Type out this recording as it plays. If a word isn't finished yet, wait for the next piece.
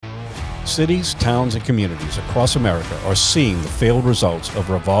Cities, towns, and communities across America are seeing the failed results of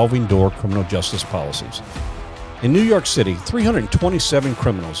revolving door criminal justice policies. In New York City, 327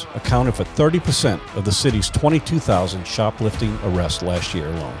 criminals accounted for 30% of the city's 22,000 shoplifting arrests last year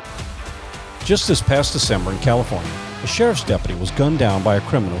alone. Just this past December in California, a sheriff's deputy was gunned down by a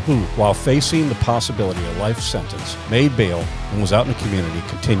criminal who, while facing the possibility of a life sentence, made bail and was out in the community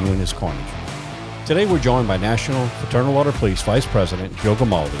continuing his carnage. Today we're joined by National Fraternal Order Police Vice President Joe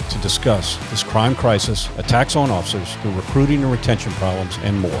Gamaldi to discuss this crime crisis, attacks on officers, the recruiting and retention problems,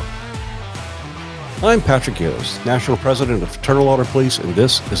 and more. I'm Patrick Hughes, National President of Fraternal Order Police, and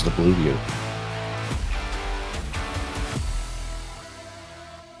this is The Blue View.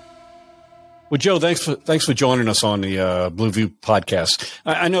 Well, Joe, thanks for joining us on the Blue View podcast.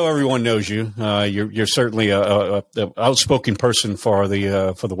 I know everyone knows you. You're certainly a outspoken person for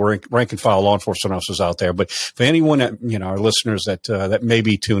the rank and file law enforcement officers out there. But for anyone that our listeners that may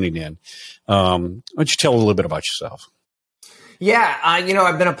be tuning in, why don't you tell a little bit about yourself? Yeah,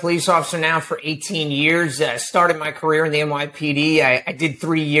 I've been a police officer now for 18 years. Started my career in the NYPD. I did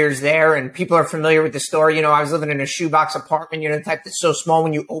 3 years there, and people are familiar with the story. I was living in a shoebox apartment, the type that's so small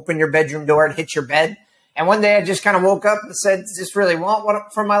when you open your bedroom door, it hits your bed. And one day I just kind of woke up and said, does this really want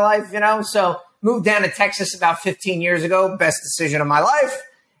what for my life, So moved down to Texas about 15 years ago, best decision of my life.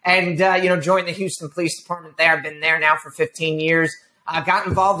 And, joined the Houston Police Department there. I've been there now for 15 years. Got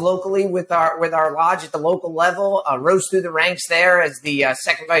involved locally with our lodge at the local level, rose through the ranks there as the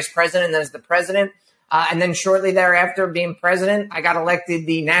second vice president and then as the president. And then shortly thereafter, being president, I got elected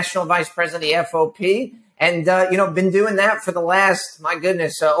the national vice president of the FOP. And, been doing that for the last,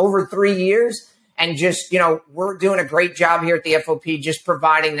 over 3 years. And just, we're doing a great job here at the FOP, just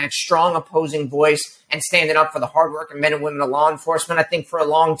providing that strong opposing voice and standing up for the hardworking men and women of law enforcement. I think for a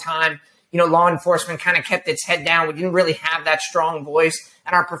long time, law enforcement kind of kept its head down. We didn't really have that strong voice,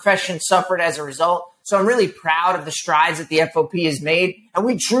 and our profession suffered as a result. So I'm really proud of the strides that the FOP has made, and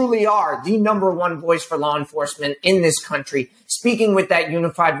we truly are the number one voice for law enforcement in this country, speaking with that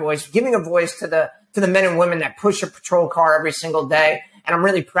unified voice, giving a voice to the men and women that push a patrol car every single day, and I'm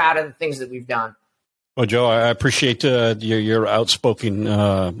really proud of the things that we've done. Well, Joe, I appreciate your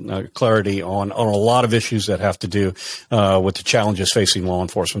outspoken clarity on a lot of issues that have to do with the challenges facing law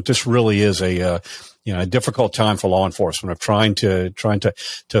enforcement. This really is a difficult time for law enforcement of trying to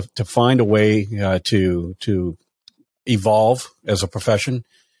find a way to evolve as a profession,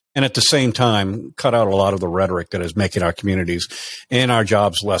 and at the same time cut out a lot of the rhetoric that is making our communities and our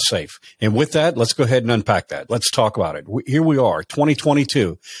jobs less safe. And with that, let's go ahead and unpack that. Let's talk about it. Here we are,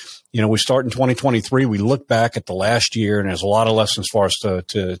 2022. We start in 2023. We look back at the last year, and there's a lot of lessons for us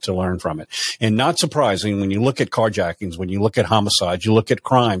to learn from it. And not surprising, when you look at carjackings, when you look at homicides, you look at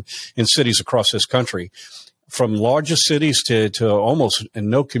crime in cities across this country, from largest cities to almost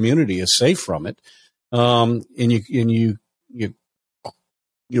no community is safe from it. And you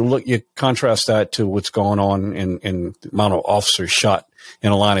contrast that to what's going on in the amount of officers shot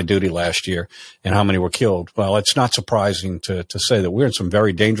in a line of duty last year and how many were killed. Well, it's not surprising to say that we're in some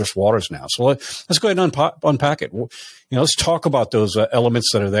very dangerous waters now. So let's go ahead and unpack it. Let's talk about those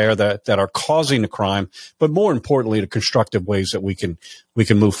elements that are there that are causing the crime, but more importantly, the constructive ways that we can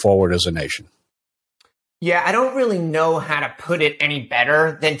move forward as a nation. Yeah, I don't really know how to put it any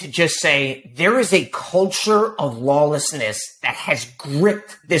better than to just say there is a culture of lawlessness that has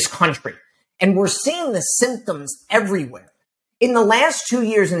gripped this country, and we're seeing the symptoms everywhere. In the last 2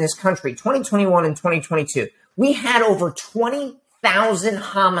 years in this country, 2021 and 2022, we had over 20,000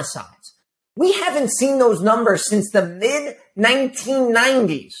 homicides. We haven't seen those numbers since the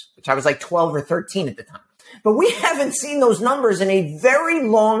mid-1990s, which I was like 12 or 13 at the time. But we haven't seen those numbers in a very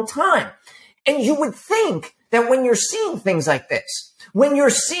long time. And you would think that when you're seeing things like this, when you're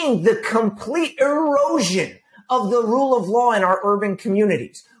seeing the complete erosion of the rule of law in our urban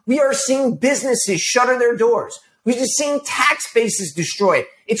communities, we are seeing businesses shutter their doors. We're just seeing tax bases destroyed.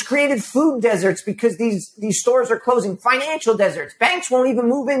 It's created food deserts because these stores are closing, financial deserts. Banks won't even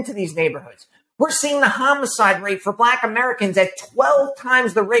move into these neighborhoods. We're seeing the homicide rate for Black Americans at 12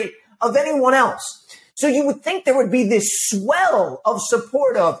 times the rate of anyone else. So you would think there would be this swell of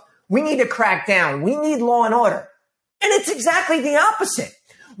support of, we need to crack down, we need law and order. And it's exactly the opposite.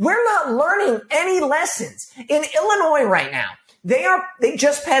 We're not learning any lessons. In Illinois right now, they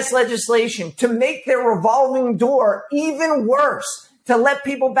just passed legislation to make their revolving door even worse, to let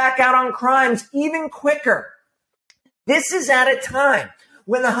people back out on crimes even quicker. This is at a time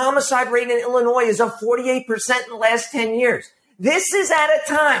when the homicide rate in Illinois is up 48% in the last 10 years. This is at a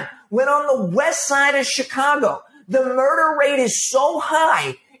time when on the west side of Chicago, the murder rate is so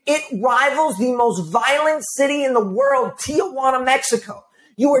high, it rivals the most violent city in the world, Tijuana, Mexico.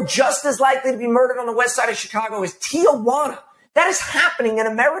 You are just as likely to be murdered on the west side of Chicago as Tijuana. That is happening in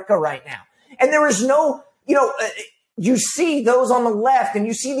America right now. And there is no, you see those on the left and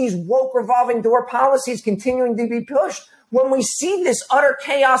you see these woke revolving door policies continuing to be pushed. When we see this utter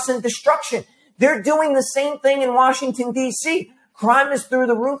chaos and destruction, they're doing the same thing in Washington, D.C. Crime is through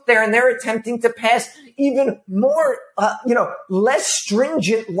the roof there, and they're attempting to pass even more, less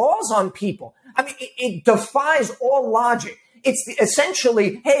stringent laws on people. I mean, it defies all logic. It's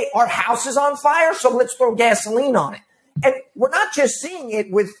essentially, hey, our house is on fire, so let's throw gasoline on it. And we're not just seeing it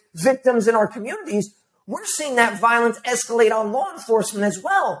with victims in our communities. We're seeing that violence escalate on law enforcement as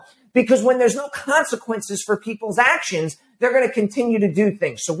well, because when there's no consequences for people's actions, they're going to continue to do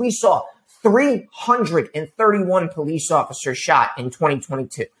things. So we saw 331 police officers shot in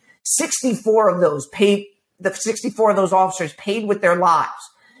 2022. 64 of those officers paid with their lives.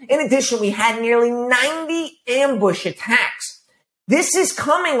 In addition, we had nearly 90 ambush attacks. This is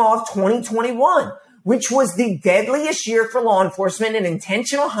coming off 2021, which was the deadliest year for law enforcement in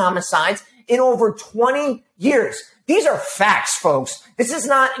intentional homicides in over 20 years. These are facts, folks. This is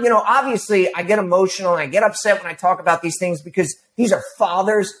not, obviously I get emotional and I get upset when I talk about these things because these are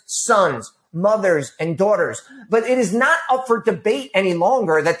fathers, sons, mothers, and daughters. But it is not up for debate any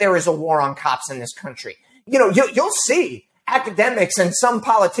longer that there is a war on cops in this country. You'll see academics and some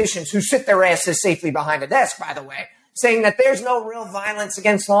politicians who sit their asses safely behind a desk, by the way, saying that there's no real violence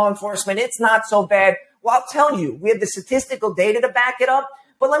against law enforcement. It's not so bad. Well, I'll tell you, we have the statistical data to back it up.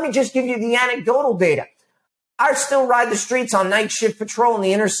 But let me just give you the anecdotal data. I still ride the streets on night shift patrol in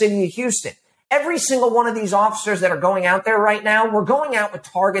the inner city of Houston. Every single one of these officers that are going out there right now, we're going out with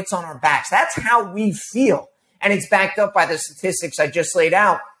targets on our backs. That's how we feel. And it's backed up by the statistics I just laid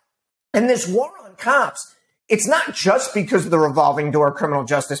out. And this war on cops, it's not just because of the revolving door criminal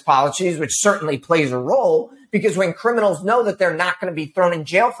justice policies, which certainly plays a role, because when criminals know that they're not going to be thrown in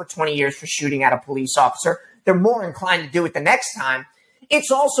jail for 20 years for shooting at a police officer, they're more inclined to do it the next time.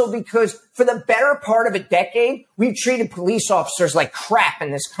 It's also because for the better part of a decade, we've treated police officers like crap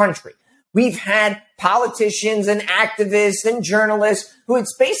in this country. We've had politicians and activists and journalists who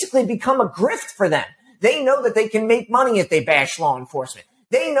it's basically become a grift for them. They know that they can make money if they bash law enforcement.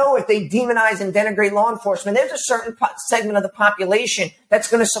 They know if they demonize and denigrate law enforcement, there's a certain segment of the population that's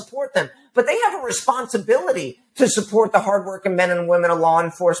going to support them. But they have a responsibility to support the hardworking men and women of law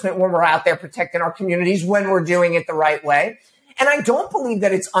enforcement when we're out there protecting our communities, when we're doing it the right way. And I don't believe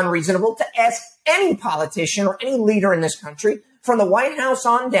that it's unreasonable to ask any politician or any leader in this country, from the White House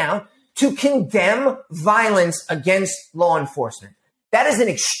on down, to condemn violence against law enforcement. That is an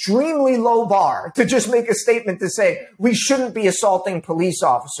extremely low bar to just make a statement to say we shouldn't be assaulting police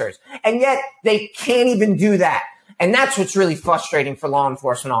officers. And yet they can't even do that. And that's what's really frustrating for law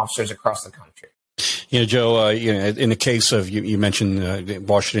enforcement officers across the country. Joe, in the case of, you mentioned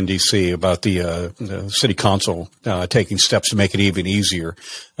Washington, D.C., about the city council taking steps to make it even easier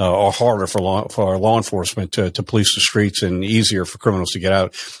or harder for law enforcement to police the streets and easier for criminals to get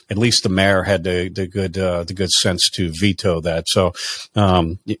out. At least the mayor had the good sense to veto that. So,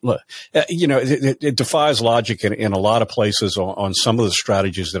 it defies logic in a lot of places on some of the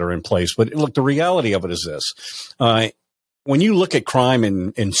strategies that are in place. But look, the reality of it is this. When you look at crime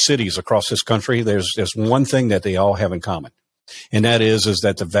in cities across this country, there's one thing that they all have in common. And that is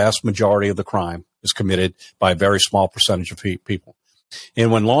that the vast majority of the crime is committed by a very small percentage of people.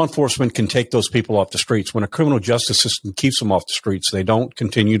 And when law enforcement can take those people off the streets, when a criminal justice system keeps them off the streets, they don't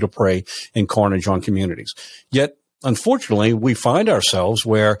continue to prey in carnage on communities. Yet, unfortunately, we find ourselves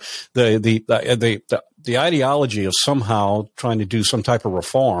where the ideology of somehow trying to do some type of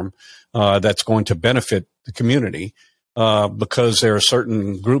reform that's going to benefit the community, because there are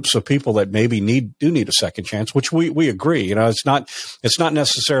certain groups of people that maybe do need a second chance, which we agree. It's not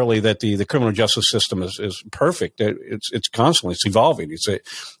necessarily that the criminal justice system is perfect. It's constantly, it's evolving. It's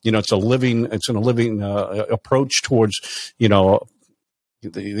a living approach towards,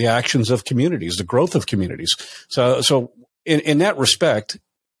 the actions of communities, the growth of communities. So in that respect,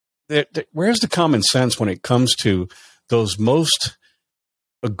 where's the common sense when it comes to those most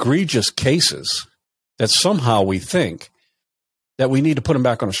egregious cases that somehow we think that we need to put them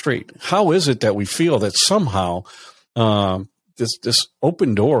back on the street? How is it that we feel that somehow this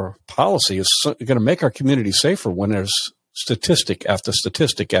open door policy is going to make our community safer when there's statistic after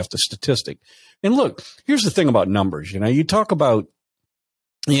statistic after statistic? And look, here's the thing about numbers. You talk about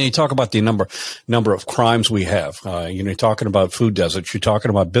the number of crimes we have. You're talking about food deserts. You're talking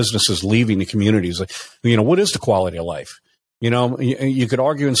about businesses leaving the communities. What is the quality of life? You could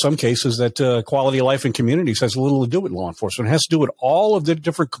argue in some cases that quality of life in communities has little to do with law enforcement. It has to do with all of the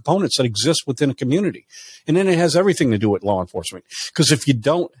different components that exist within a community. And then it has everything to do with law enforcement. Because if you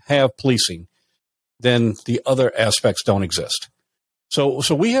don't have policing, then the other aspects don't exist. So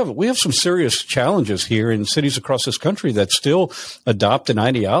we have some serious challenges here in cities across this country that still adopt an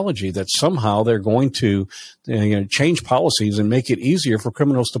ideology that somehow they're going to change policies and make it easier for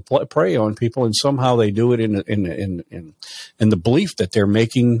criminals to prey on people, and somehow they do it in the belief that they're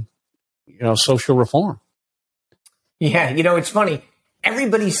making social reform. Yeah, it's funny.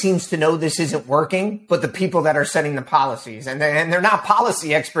 Everybody seems to know this isn't working, but the people that are setting the policies, and they're not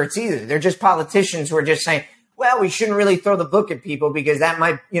policy experts either. They're just politicians who are just saying, well, we shouldn't really throw the book at people because that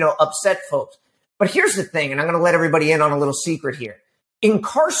might, upset folks. But here's the thing, and I'm going to let everybody in on a little secret here.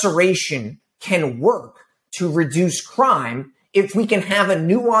 Incarceration can work to reduce crime if we can have a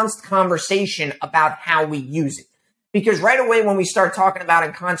nuanced conversation about how we use it. Because right away when we start talking about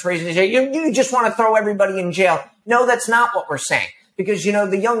incarceration, you just want to throw everybody in jail. No, that's not what we're saying. Because,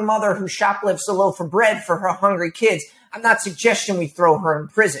 the young mother who shoplifts a loaf of bread for her hungry kids, I'm not suggesting we throw her in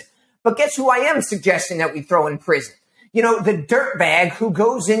prison. But guess who I am suggesting that we throw in prison? The dirtbag who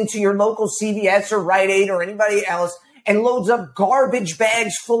goes into your local CVS or Rite Aid or anybody else and loads up garbage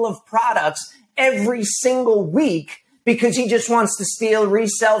bags full of products every single week because he just wants to steal,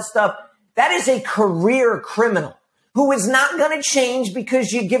 resell stuff. That is a career criminal who is not going to change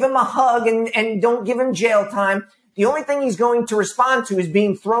because you give him a hug and don't give him jail time. The only thing he's going to respond to is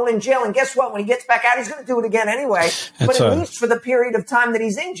being thrown in jail. And guess what? When he gets back out, he's going to do it again anyway. But at least for the period of time that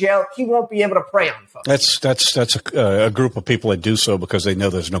he's in jail, he won't be able to prey on folks. That's a group of people that do so because they know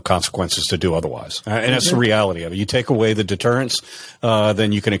there's no consequences to do otherwise. And that's the reality of it. You take away the deterrence,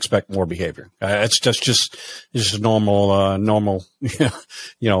 then you can expect more behavior. It's just normal,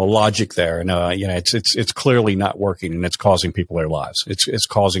 logic there. And, it's clearly not working, and it's costing people their lives. It's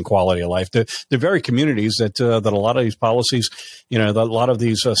causing quality of life. The very communities that a lot of these policies, a lot of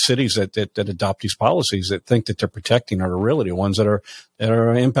these cities that adopt these policies that think that they're protecting are really the ones that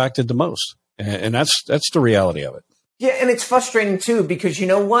are impacted the most. And that's the reality of it. Yeah. And it's frustrating too, because you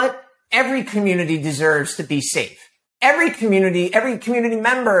know what? Every community deserves to be safe. Every community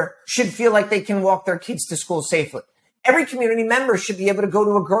member should feel like they can walk their kids to school safely. Every community member should be able to go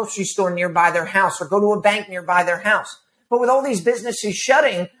to a grocery store nearby their house or go to a bank nearby their house. But with all these businesses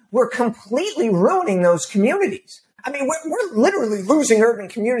shutting, we're completely ruining those communities. I mean, we're literally losing urban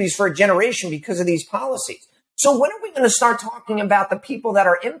communities for a generation because of these policies. So when are we going to start talking about the people that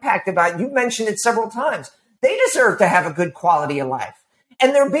are impacted by it? You mentioned it several times. They deserve to have a good quality of life.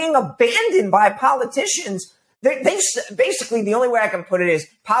 And they're being abandoned by politicians. They basically, the only way I can put it is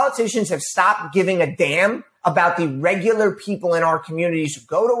politicians have stopped giving a damn about the regular people in our communities who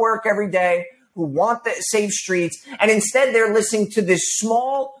go to work every day, who want the safe streets, and instead they're listening to this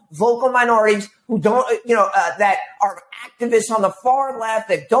small vocal minorities who don't, that are activists on the far left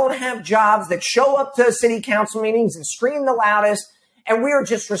that don't have jobs, that show up to city council meetings and scream the loudest. And we are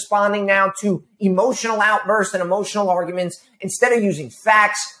just responding now to emotional outbursts and emotional arguments instead of using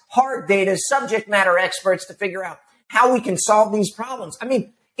facts, hard data, subject matter experts to figure out how we can solve these problems. I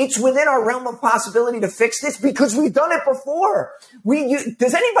mean, it's within our realm of possibility to fix this because we've done it before.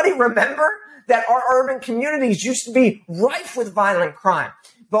 Does anybody remember that our urban communities used to be rife with violent crime?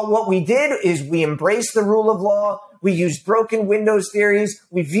 But what we did is we embraced the rule of law. We used broken windows theories.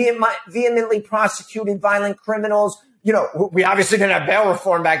 We vehemently prosecuted violent criminals. We obviously didn't have bail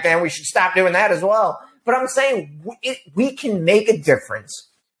reform back then. We should stop doing that as well. But I'm saying we can make a difference.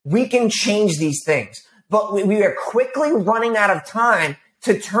 We can change these things. But we are quickly running out of time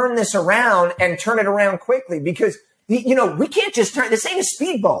to turn this around and turn it around quickly because, we can't just turn, this ain't a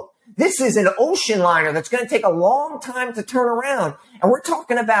speedboat. This is an ocean liner that's going to take a long time to turn around. And we're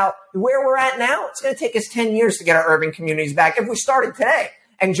talking about where we're at now. It's going to take us 10 years to get our urban communities back if we started today.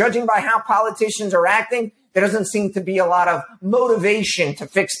 And judging by how politicians are acting, there doesn't seem to be a lot of motivation to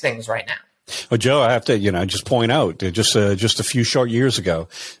fix things right now. Well, Joe, I have to, just point out, just a few short years ago,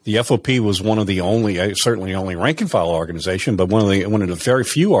 the FOP was one of the only, certainly only rank and file organization, but one of the very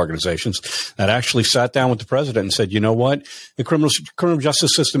few organizations that actually sat down with the president and said, you know what, the criminal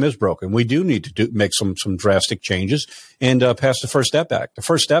justice system is broken. We do need to make some drastic changes and pass the First Step Act. The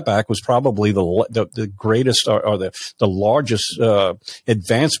First Step Act was probably the greatest or the largest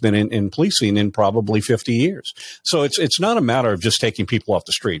advancement in policing in probably 50 years. So it's not a matter of just taking people off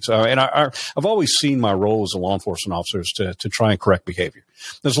the streets. And I've always seen my role as a law enforcement officer is to try and correct behavior.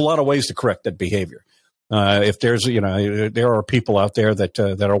 There's a lot of ways to correct that behavior. If there's, there are people out there that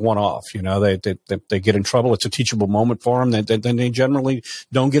are one-off, they get in trouble. It's a teachable moment for them. Then they generally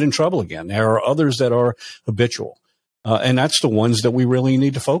don't get in trouble again. There are others that are habitual. And that's the ones that we really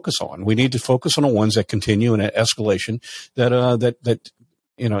need to focus on. We need to focus on the ones that continue in an escalation that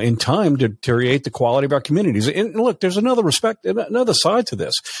in time deteriorate the quality of our communities. And look, there's another side to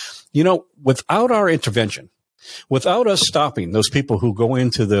this. Without our intervention, without us stopping those people who go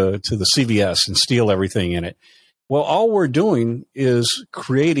into the CVS and steal everything in it, well, all we're doing is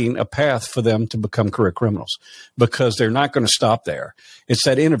creating a path for them to become career criminals, because they're not going to stop there. It's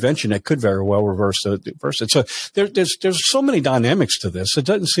that intervention that could very well reverse it. So there's so many dynamics to this. It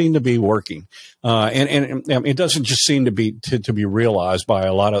doesn't seem to be working, and it doesn't just seem to be realized by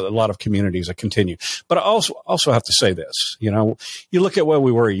a lot of communities that continue. But I also have to say this. You look at where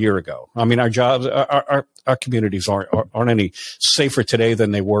we were a year ago. I mean, our jobs, our communities aren't any safer today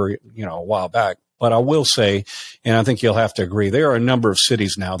than they were a while back. But I will say, and I think you'll have to agree, there are a number of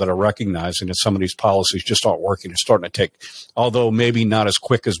cities now that are recognizing that some of these policies just aren't working. It's starting to take, although maybe not as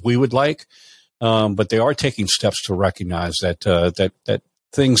quick as we would like, but they are taking steps to recognize that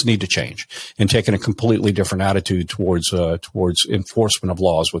things need to change and taking a completely different attitude towards enforcement of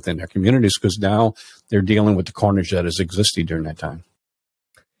laws within their communities, because now they're dealing with the carnage that has existed during that time.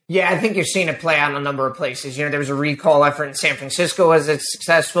 Yeah, I think you're seeing it play out in a number of places. There was a recall effort in San Francisco as it's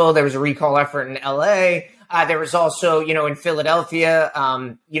successful. There was a recall effort in LA. There was also, in Philadelphia,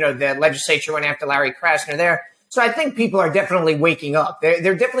 the legislature went after Larry Krasner there. So I think people are definitely waking up.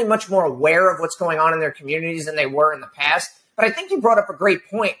 They're definitely much more aware of what's going on in their communities than they were in the past. But I think you brought up a great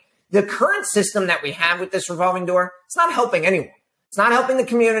point. The current system that we have with this revolving door, it's not helping anyone. It's not helping the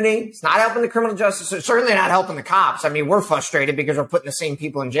community. It's not helping the criminal justice. It's certainly not helping the cops. I mean, we're frustrated because we're putting the same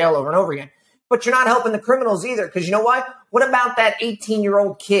people in jail over and over again. But you're not helping the criminals either, because you know what? What about that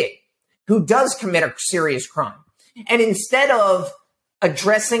 18-year-old kid who does commit a serious crime? And instead of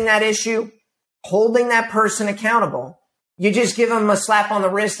addressing that issue, holding that person accountable, you just give them a slap on the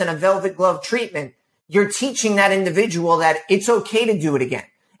wrist and a velvet glove treatment. You're teaching that individual that it's okay to do it again.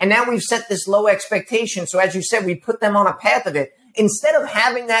 And now we've set this low expectation. So as you said, we put them on a path of it. Instead of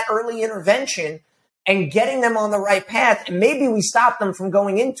having that early intervention and getting them on the right path, and maybe we stop them from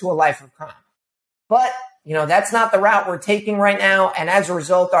going into a life of crime. But, that's not the route we're taking right now. And as a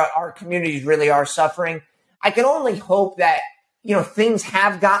result, our communities really are suffering. I can only hope that, things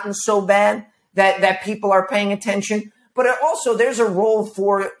have gotten so bad that people are paying attention. But also there's a role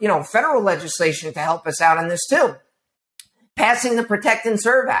for, federal legislation to help us out on this too. Passing the Protect and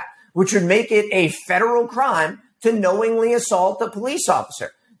Serve Act, which would make it a federal crime to knowingly assault a police officer.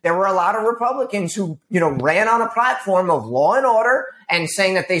 There were a lot of Republicans who, ran on a platform of law and order and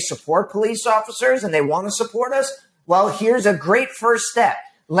saying that they support police officers and they want to support us. Well, here's a great first step.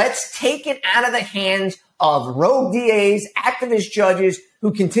 Let's take it out of the hands of rogue DAs, activist judges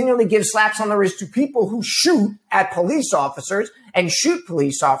who continually give slaps on the wrist to people who shoot at police officers and shoot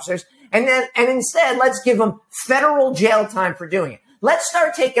police officers. And instead, let's give them federal jail time for doing it. Let's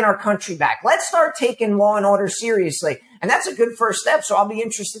start taking our country back. Let's start taking law and order seriously. And that's a good first step. So I'll be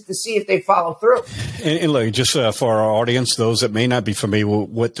interested to see if they follow through. And look, just for our audience, those that may not be familiar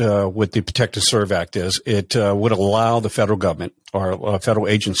with what the Protect and Serve Act is, it would allow the federal government or federal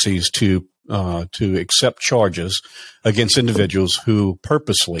agencies to accept charges against individuals who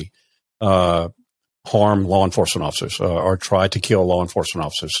purposely harm law enforcement officers or try to kill law enforcement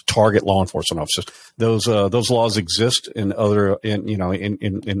officers, target law enforcement officers. Those laws exist in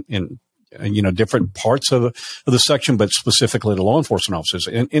different parts of the section, but specifically to law enforcement officers.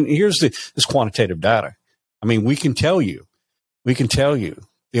 And here's this quantitative data. I mean, we can tell you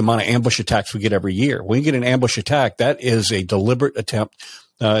the amount of ambush attacks we get every year. When you get an ambush attack, that is a deliberate attempt.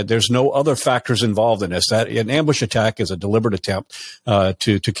 There's no other factors involved in this. That an ambush attack is a deliberate attempt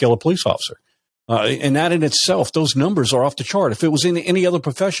to kill a police officer. And that in itself, those numbers are off the chart. If it was in any other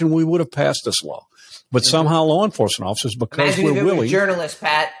profession, we would have passed this law. But somehow law enforcement officers, because Imagine we're if it willing. was journalists,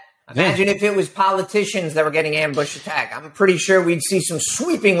 Pat. Imagine if it was politicians that were getting ambush attacked. I'm pretty sure we'd see some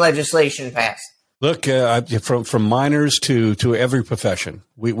sweeping legislation passed. Look, from minors to every profession,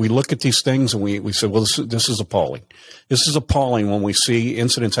 we look at these things and we say, well, this is appalling. This is appalling when we see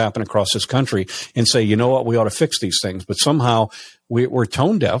incidents happen across this country and say, you know what, we ought to fix these things. But somehow we're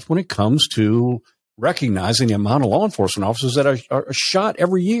tone deaf when it comes to recognizing the amount of law enforcement officers that are shot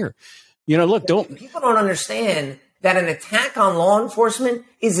every year. Look, people don't understand that an attack on law enforcement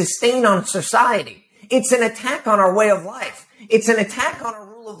is a stain on society. It's an attack on our way of life. It's an attack on our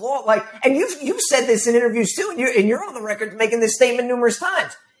rule of law. And you've said this in interviews too, and you're on the record making this statement numerous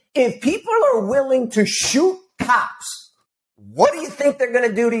times. If people are willing to shoot cops, what do you think they're going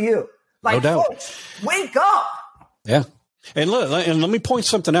to do to you? No doubt. Folks, wake up. Yeah. And look, and let me point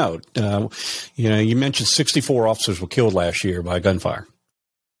something out. You mentioned 64 officers were killed last year by gunfire.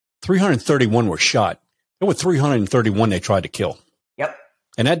 331 were shot. There were 331 they tried to kill. Yep.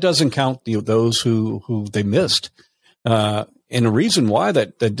 And that doesn't count those who they missed. And the reason why the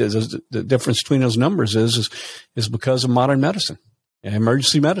difference between those numbers is because of modern medicine,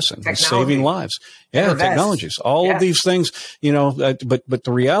 emergency medicine, saving lives. Yeah, technologies, all of these things, but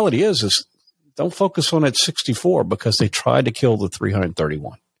the reality is don't focus on that 64 because they tried to kill the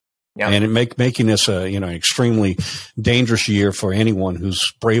 331. Yep. And making this an extremely dangerous year for anyone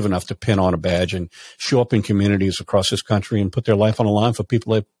who's brave enough to pin on a badge and show up in communities across this country and put their life on the line for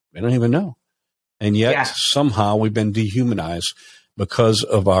people that they don't even know. And yet somehow we've been dehumanized because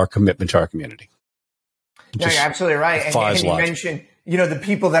of our commitment to our community. No, you're absolutely right. And you mentioned, the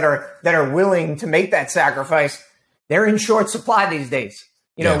people that are willing to make that sacrifice, they're in short supply these days.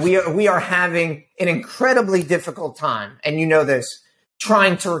 We are having an incredibly difficult time, and you know this,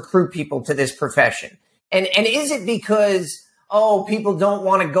 trying to recruit people to this profession. And is it because, people don't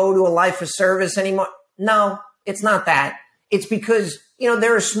want to go to a life of service anymore? No, it's not that. It's because,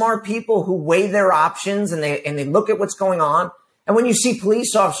 there are smart people who weigh their options and they look at what's going on. And when you see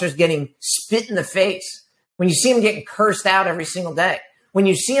police officers getting spit in the face, when you see them getting cursed out every single day, when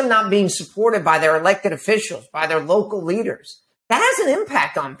you see them not being supported by their elected officials, by their local leaders, that has an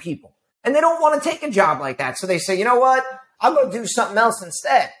impact on people. And they don't want to take a job like that. So they say, you know what? I'll go do something else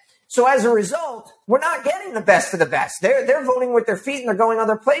instead. So as a result, we're not getting the best of the best. They're voting with their feet and they're going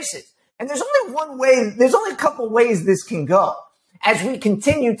other places. And there's only a couple ways this can go. As we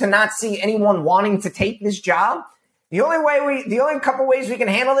continue to not see anyone wanting to take this job, the only couple ways we can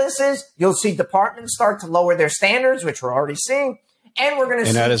handle this is you'll see departments start to lower their standards, which we're already seeing. And we're going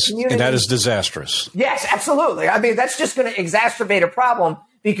to see that is disastrous. Yes, absolutely. I mean, that's just going to exacerbate a problem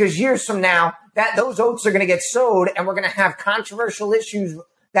because years from now, that those oats are going to get sowed and we're going to have controversial issues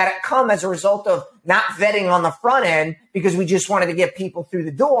that come as a result of not vetting on the front end because we just wanted to get people through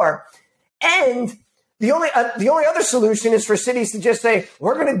the door. And the only other solution is for cities to just say,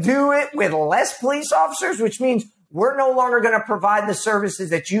 we're going to do it with less police officers, which means we're no longer going to provide the services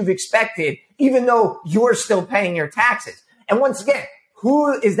that you've expected, even though you're still paying your taxes. And once again,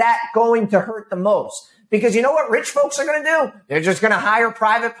 who is that going to hurt the most? Because you know what rich folks are going to do? They're just going to hire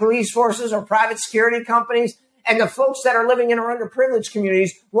private police forces or private security companies. And the folks that are living in our underprivileged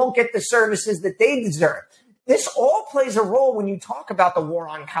communities won't get the services that they deserve. This all plays a role when you talk about the war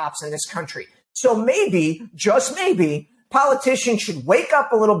on cops in this country. So maybe, just maybe, politicians should wake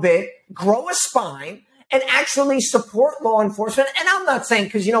up a little bit, grow a spine, and actually support law enforcement. And I'm not saying,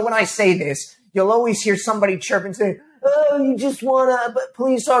 because, when I say this, you'll always hear somebody chirp and say, you just want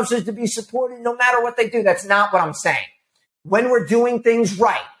police officers to be supported no matter what they do. That's not what I'm saying. When we're doing things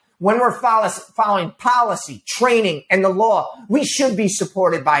right, when we're following policy, training, and the law, we should be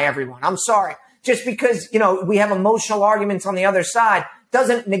supported by everyone. I'm sorry. Just because, we have emotional arguments on the other side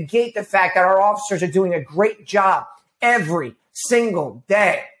doesn't negate the fact that our officers are doing a great job every single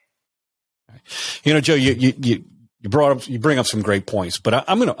day. Joe, you bring up some great points, but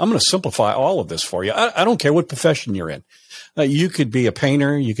I'm going to simplify all of this for you. I don't care what profession you're in. You could be a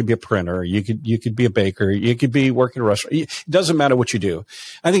painter, you could be a printer, you could be a baker, you could be working at a restaurant. It doesn't matter what you do.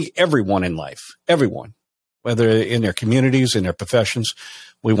 I think everyone in life, whether in their communities, in their professions,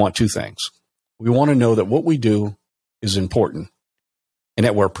 we want two things. We want to know that what we do is important and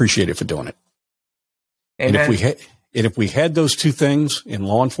that we're appreciated for doing it. Amen. And if we had those two things in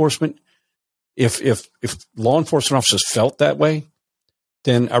law enforcement, if law enforcement officers felt that way,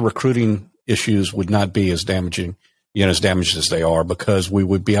 then our recruiting issues would not be as damaging, as damaged as they are, because we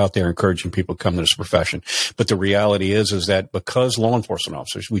would be out there encouraging people to come to this profession. But the reality is that because law enforcement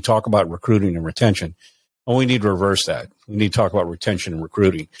officers, we talk about recruiting and retention, and we need to reverse that. We need to talk about retention and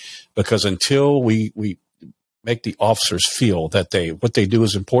recruiting, because until we make the officers feel that what they do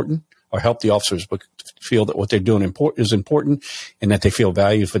is important, or help the officers feel that what they're doing is important and that they feel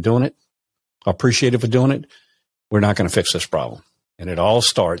valued for doing it, appreciated for doing it, we're not going to fix this problem. And it all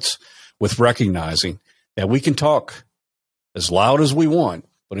starts with recognizing that we can talk as loud as we want,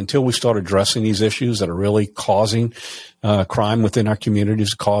 but until we start addressing these issues that are really causing crime within our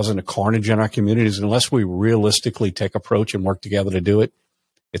communities, causing a carnage in our communities, unless we realistically take approach and work together to do it,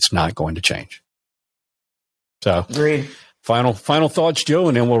 it's not going to change. So, agreed. Final thoughts, Joe,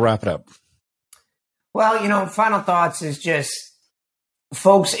 and then we'll wrap it up. Well, final thoughts is just,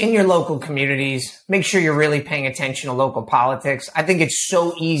 folks, in your local communities, make sure you're really paying attention to local politics. I think it's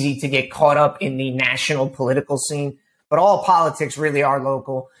so easy to get caught up in the national political scene, but all politics really are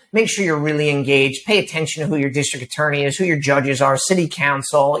local. Make sure you're really engaged. Pay attention to who your district attorney is, who your judges are, city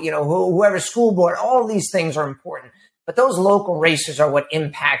council, whoever, school board. All these things are important. But those local races are what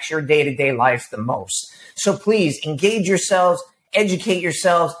impacts your day-to-day life the most. So please engage yourselves educate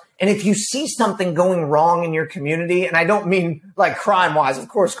yourselves. And if you see something going wrong in your community, and I don't mean like crime wise, of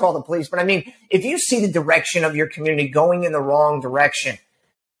course, call the police, but I mean, if you see the direction of your community going in the wrong direction,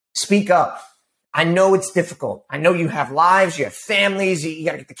 speak up. I know it's difficult. I know you have lives, you have families, you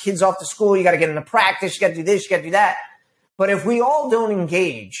got to get the kids off to school, you got to get into practice, you got to do this, you got to do that. But if we all don't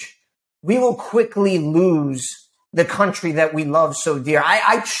engage, we will quickly lose the country that we love so dear.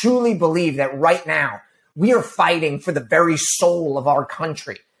 I truly believe that right now we are fighting for the very soul of our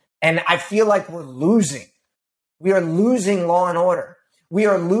country. And I feel like we're losing. We are losing law and order. We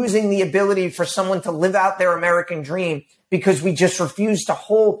are losing the ability for someone to live out their American dream because we just refuse to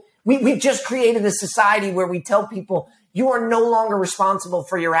hold. We've just created a society where we tell people you are no longer responsible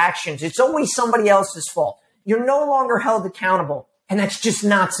for your actions. It's always somebody else's fault. You're no longer held accountable. And that's just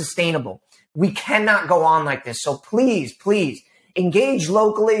not sustainable. We cannot go on like this. So please, please engage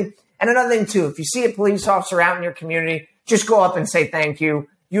locally. And another thing too, if you see a police officer out in your community, just go up and say thank you.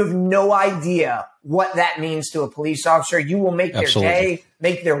 You have no idea what that means to a police officer. You will make their day,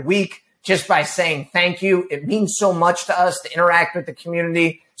 make their week just by saying thank you. It means so much to us to interact with the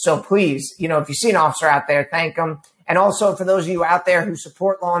community. So please, if you see an officer out there, thank them. And also for those of you out there who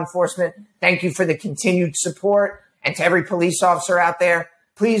support law enforcement, thank you for the continued support. And to every police officer out there,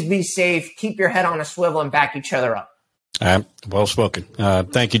 please be safe, keep your head on a swivel, and back each other up. Well spoken.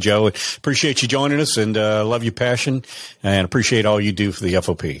 Thank you, Joe. Appreciate you joining us, and love your passion, and appreciate all you do for the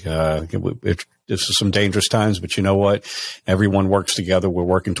FOP. This is some dangerous times, but you know what? Everyone works together. We're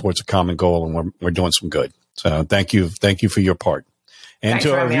working towards a common goal, and we're doing some good. So thank you for your part. And Thanks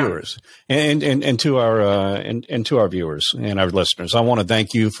to our viewers, and to our viewers and our listeners, I want to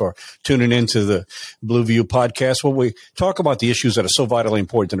thank you for tuning into the Blue View podcast, where we talk about the issues that are so vitally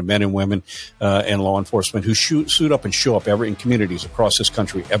important to the men and women in law enforcement who suit up and show up in communities across this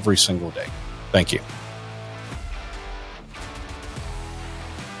country every single day. Thank you.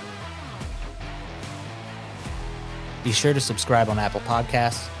 Be sure to subscribe on Apple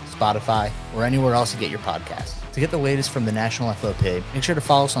Podcasts, Spotify, or anywhere else you get your podcasts. To get the latest from the National FOP, make sure to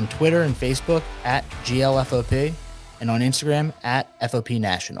follow us on Twitter and Facebook at GLFOP and on Instagram at FOP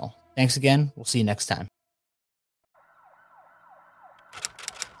National. Thanks again. We'll see you next time.